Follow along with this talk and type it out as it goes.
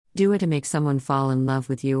Dua to make someone fall in love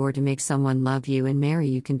with you or to make someone love you and marry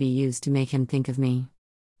you can be used to make him think of me.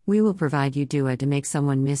 We will provide you dua to make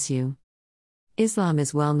someone miss you. Islam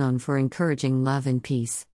is well known for encouraging love and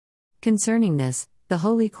peace. Concerning this, the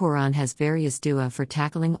Holy Quran has various dua for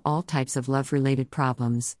tackling all types of love-related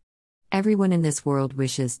problems. Everyone in this world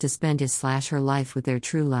wishes to spend his/her life with their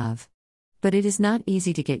true love. But it is not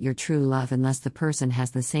easy to get your true love unless the person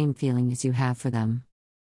has the same feeling as you have for them.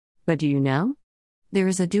 But do you know? There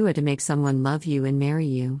is a dua to make someone love you and marry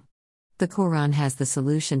you. The Quran has the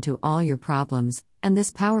solution to all your problems, and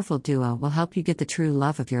this powerful dua will help you get the true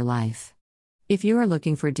love of your life. If you are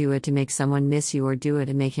looking for dua to make someone miss you or dua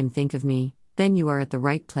to make him think of me, then you are at the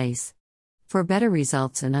right place. For better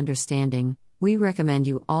results and understanding, we recommend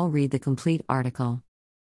you all read the complete article.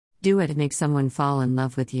 Dua to make someone fall in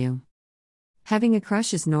love with you. Having a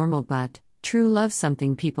crush is normal, but true love's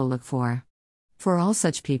something people look for. For all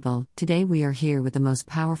such people, today we are here with the most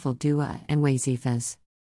powerful dua and wazifas.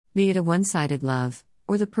 Be it a one-sided love,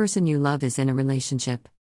 or the person you love is in a relationship.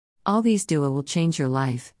 All these dua will change your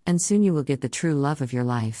life, and soon you will get the true love of your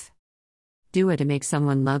life. Dua to make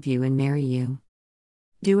someone love you and marry you.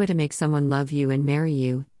 Dua to make someone love you and marry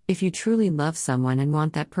you. If you truly love someone and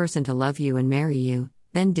want that person to love you and marry you,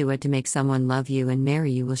 then dua to make someone love you and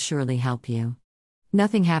marry you will surely help you.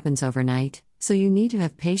 Nothing happens overnight, so you need to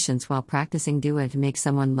have patience while practicing dua to make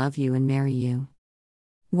someone love you and marry you.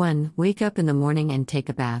 1. Wake up in the morning and take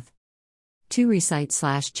a bath. 2.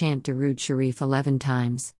 Recite/chant Durood Sharif 11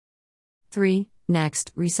 times. 3.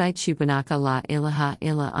 Next, recite Subhanaka la ilaha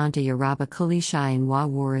illa anta ya Rabba kulli shay'in wa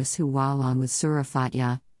warithu wa along with Surah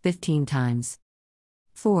Fatiha 15 times.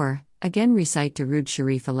 4. Again recite Durood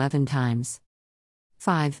Sharif 11 times.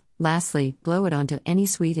 5. Lastly, blow it onto any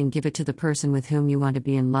sweet and give it to the person with whom you want to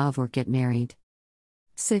be in love or get married.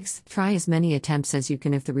 6. Try as many attempts as you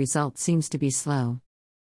can if the result seems to be slow.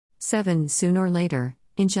 7. Sooner or later,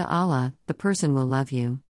 Insha'Allah, the person will love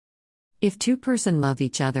you. If two person love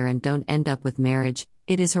each other and don't end up with marriage,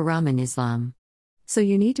 it is haram in Islam. So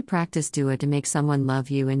you need to practice dua to make someone love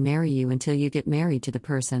you and marry you until you get married to the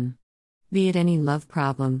person. Be it any love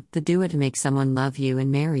problem, the dua to make someone love you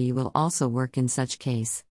and marry you will also work in such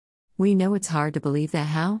case. We know it's hard to believe that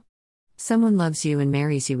how? Someone loves you and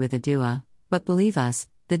marries you with a dua, but believe us,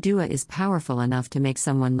 the dua is powerful enough to make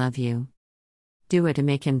someone love you. Dua to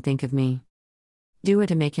make him think of me. Dua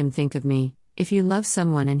to make him think of me. If you love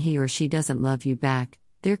someone and he or she doesn't love you back,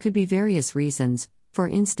 there could be various reasons, for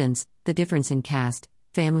instance, the difference in caste,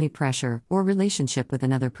 family pressure, or relationship with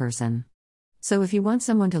another person. So if you want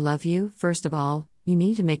someone to love you, first of all, you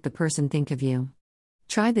need to make the person think of you.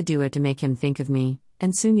 Try the dua to make him think of me,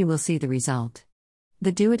 and soon you will see the result.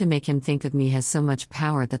 The dua to make him think of me has so much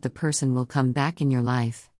power that the person will come back in your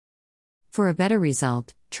life. For a better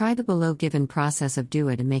result, try the below given process of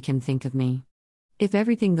dua to make him think of me. If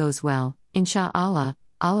everything goes well, Insha'Allah,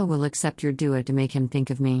 Allah will accept your dua to make him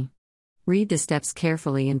think of me. Read the steps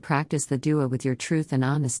carefully and practice the dua with your truth and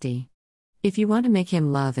honesty. If you want to make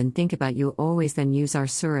him love and think about you always, then use our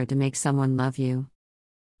surah to make someone love you.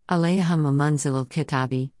 Alayhumma manzilul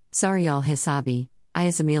kitabi, sariyal hisabi,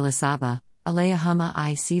 ayazamil asaba, alayhumma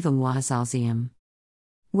I sivam wa zalzium.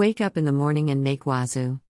 Wake up in the morning and make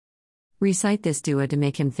wazu. Recite this dua to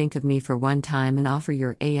make him think of me for one time and offer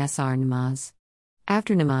your asr namaz.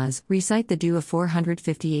 After namaz, recite the dua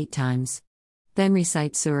 458 times. Then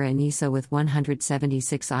recite Surah An-Nisa with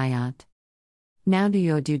 176 ayat. Now do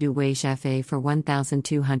your dudu way shafe for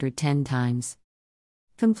 1210 times.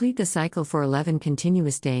 Complete the cycle for 11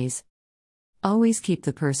 continuous days. Always keep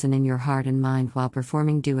the person in your heart and mind while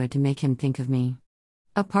performing dua to make him think of me.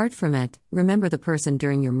 Apart from it, remember the person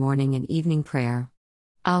during your morning and evening prayer.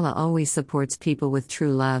 Allah always supports people with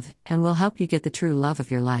true love and will help you get the true love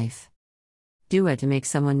of your life. Dua to make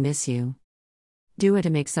someone miss you. Dua to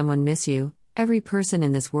make someone miss you. Every person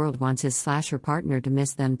in this world wants his/her partner to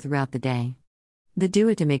miss them throughout the day. The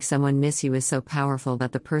dua to make someone miss you is so powerful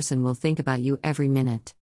that the person will think about you every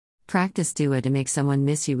minute. Practice dua to make someone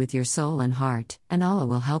miss you with your soul and heart, and Allah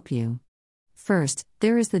will help you. First,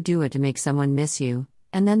 there is the dua to make someone miss you,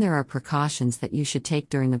 and then there are precautions that you should take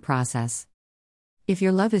during the process. If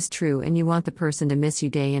your love is true and you want the person to miss you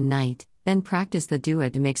day and night, then practice the dua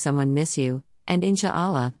to make someone miss you, and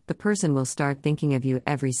Insha'Allah, the person will start thinking of you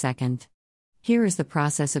every second. Here is the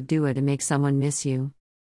process of dua to make someone miss you.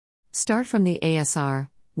 Start from the asr,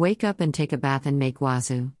 wake up and take a bath and make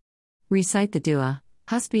wazu. Recite the dua,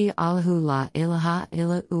 Hasbi Allahu la ilaha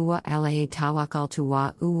illa huwa alayhi tawakkaltu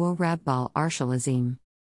wa huwa rabbul arshil azim.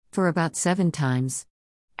 For about 7 times.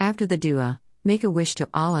 After the dua, make a wish to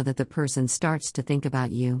Allah that the person starts to think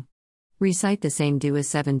about you. Recite the same dua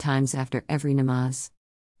 7 times after every namaz.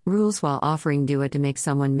 Rules while offering dua to make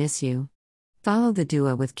someone miss you. Follow the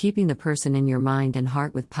dua with keeping the person in your mind and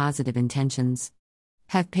heart with positive intentions.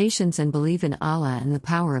 Have patience and believe in Allah and the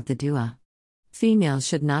power of the dua. Females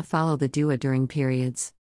should not follow the dua during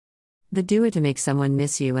periods. The dua to make someone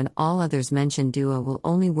miss you and all others mentioned dua will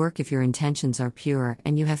only work if your intentions are pure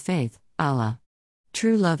and you have faith, Allah.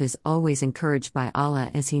 True love is always encouraged by Allah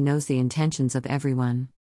as He knows the intentions of everyone.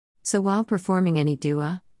 So while performing any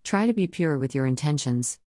dua, try to be pure with your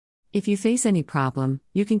intentions. If you face any problem,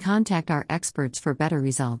 you can contact our experts for better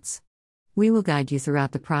results. We will guide you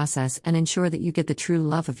throughout the process and ensure that you get the true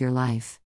love of your life.